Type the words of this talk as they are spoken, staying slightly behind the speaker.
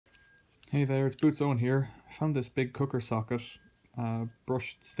Hey there, it's Boots Owen here. I found this big cooker socket,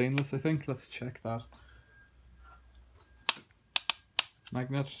 brushed stainless I think. Let's check that.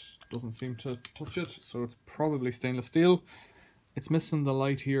 Magnet doesn't seem to touch it, so it's probably stainless steel. It's missing the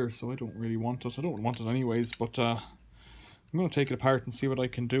light here, so I don't really want it. I don't want it anyways, but I'm going to take it apart and see what I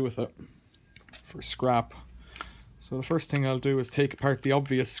can do with it for scrap. So the first thing I'll do is take apart the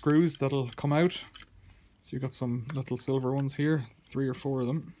obvious screws that'll come out. So you've got some little silver ones here, 3 or 4 of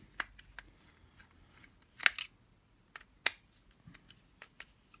them.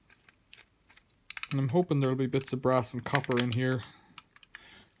 And I'm hoping there'll be bits of brass and copper in here.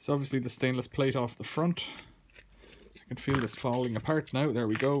 It's obviously the stainless plate off the front. I can feel this falling apart now. There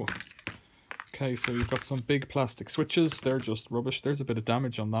we go. Okay, so you've got some big plastic switches. They're just rubbish. There's a bit of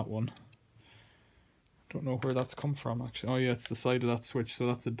damage on that one. Don't know where that's come from actually. Oh yeah, it's the side of that switch, so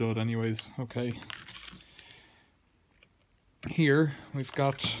that's a dud anyways. Okay. Here we've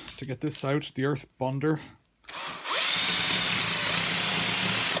got, to get this out, the earth bonder.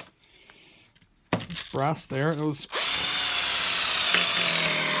 Brass there. Those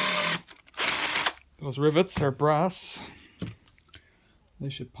rivets are brass. They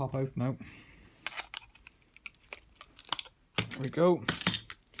should pop out now. There we go.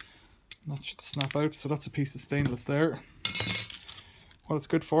 That should snap out. So that's a piece of stainless there. What it's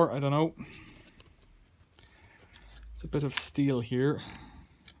good for, I don't know. It's a bit of steel here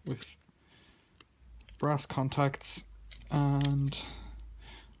with brass contacts and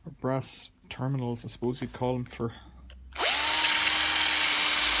brass terminals, I suppose you'd call them, for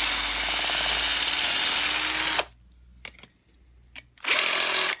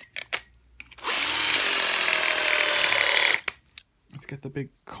let's get the big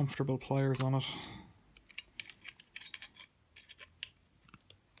comfortable pliers on it.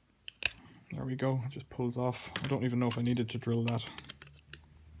 There we go, it just pulls off. I don't even know if I needed to drill that.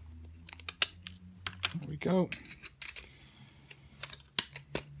 There we go.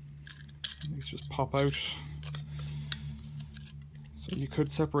 These just pop out. So you could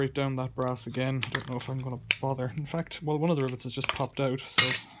separate down that brass again. I don't know if I'm going to bother. In fact, well, one of the rivets has just popped out,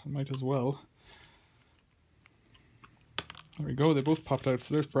 so I might as well. There we go, they both popped out.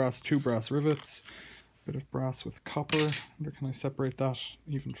 So there's brass, 2 brass rivets, a bit of brass with copper. I wonder, can I separate that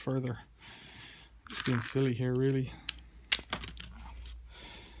even further? Just being silly here, really.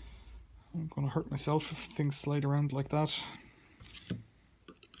 I'm going to hurt myself if things slide around like that.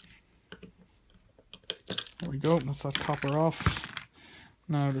 There we go, that's that copper off.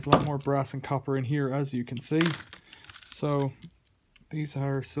 Now there's a lot more brass and copper in here, as you can see. So these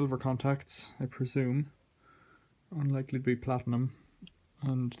are silver contacts, I presume. Unlikely to be platinum.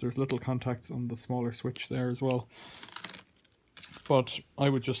 And there's little contacts on the smaller switch there as well. But I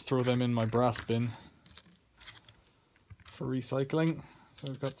would just throw them in my brass bin for recycling. So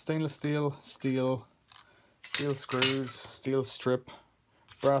we've got stainless steel, steel screws, steel strip,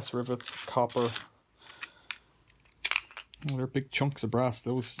 brass rivets, copper. Oh, they're big chunks of brass,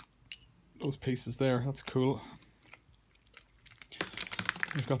 those pieces there. That's cool.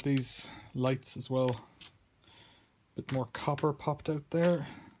 We've got these lights as well. A bit more copper popped out there.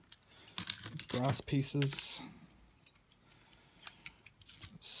 Brass pieces.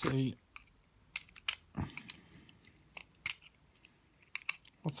 Let's see.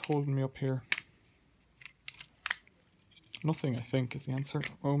 What's holding me up here? Nothing, I think, is the answer.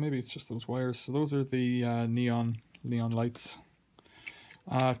 Oh, maybe it's just those wires. So those are the neon lights.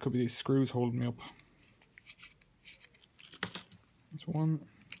 It could be these screws holding me up. There's one.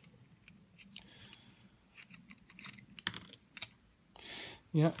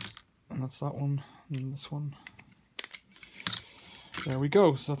 Yeah, and that's that one, and this one. There we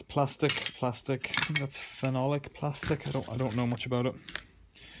go. So that's plastic. I think that's phenolic plastic. I don't know much about it.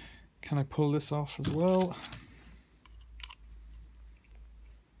 Can I pull this off as well?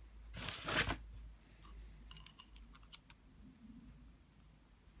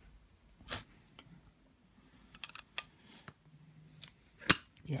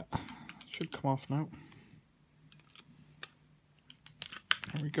 Yeah, it should come off now.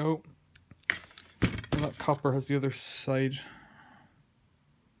 There we go. And that copper has the other side.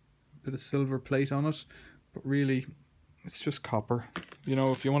 A bit of silver plate on it, but really it's just copper. You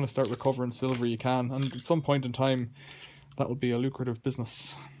know, if you want to start recovering silver, you can, and at some point in time that will be a lucrative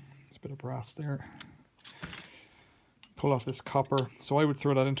business. There's a bit of brass there. Pull off this copper. So I would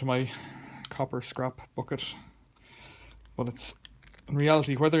throw that into my copper scrap bucket, but it's, in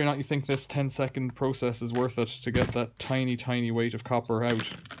reality, whether or not you think this 10-second process is worth it to get that tiny weight of copper out.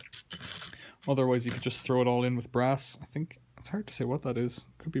 Otherwise you could just throw it all in with brass. I think it's hard to say what that is.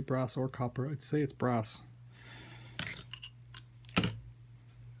 Could be brass or copper. I'd say it's brass.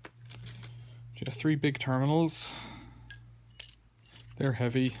 You have 3 big terminals. They're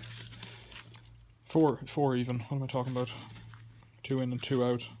heavy. 4 even. What am I talking about? 2 in and 2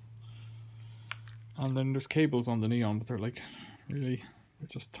 out. And then there's cables on the Neon, but they're like really, they're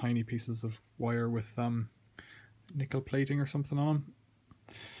just tiny pieces of wire with nickel plating or something on them.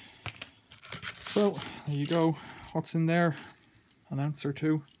 So there you go. What's in there? An ounce or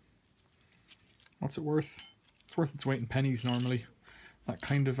 2. What's it worth? It's worth its weight in pennies normally. That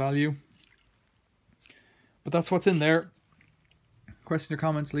kind of value. But that's what's in there. Question or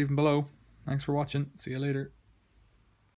comments, leave them below. Thanks for watching. See you later.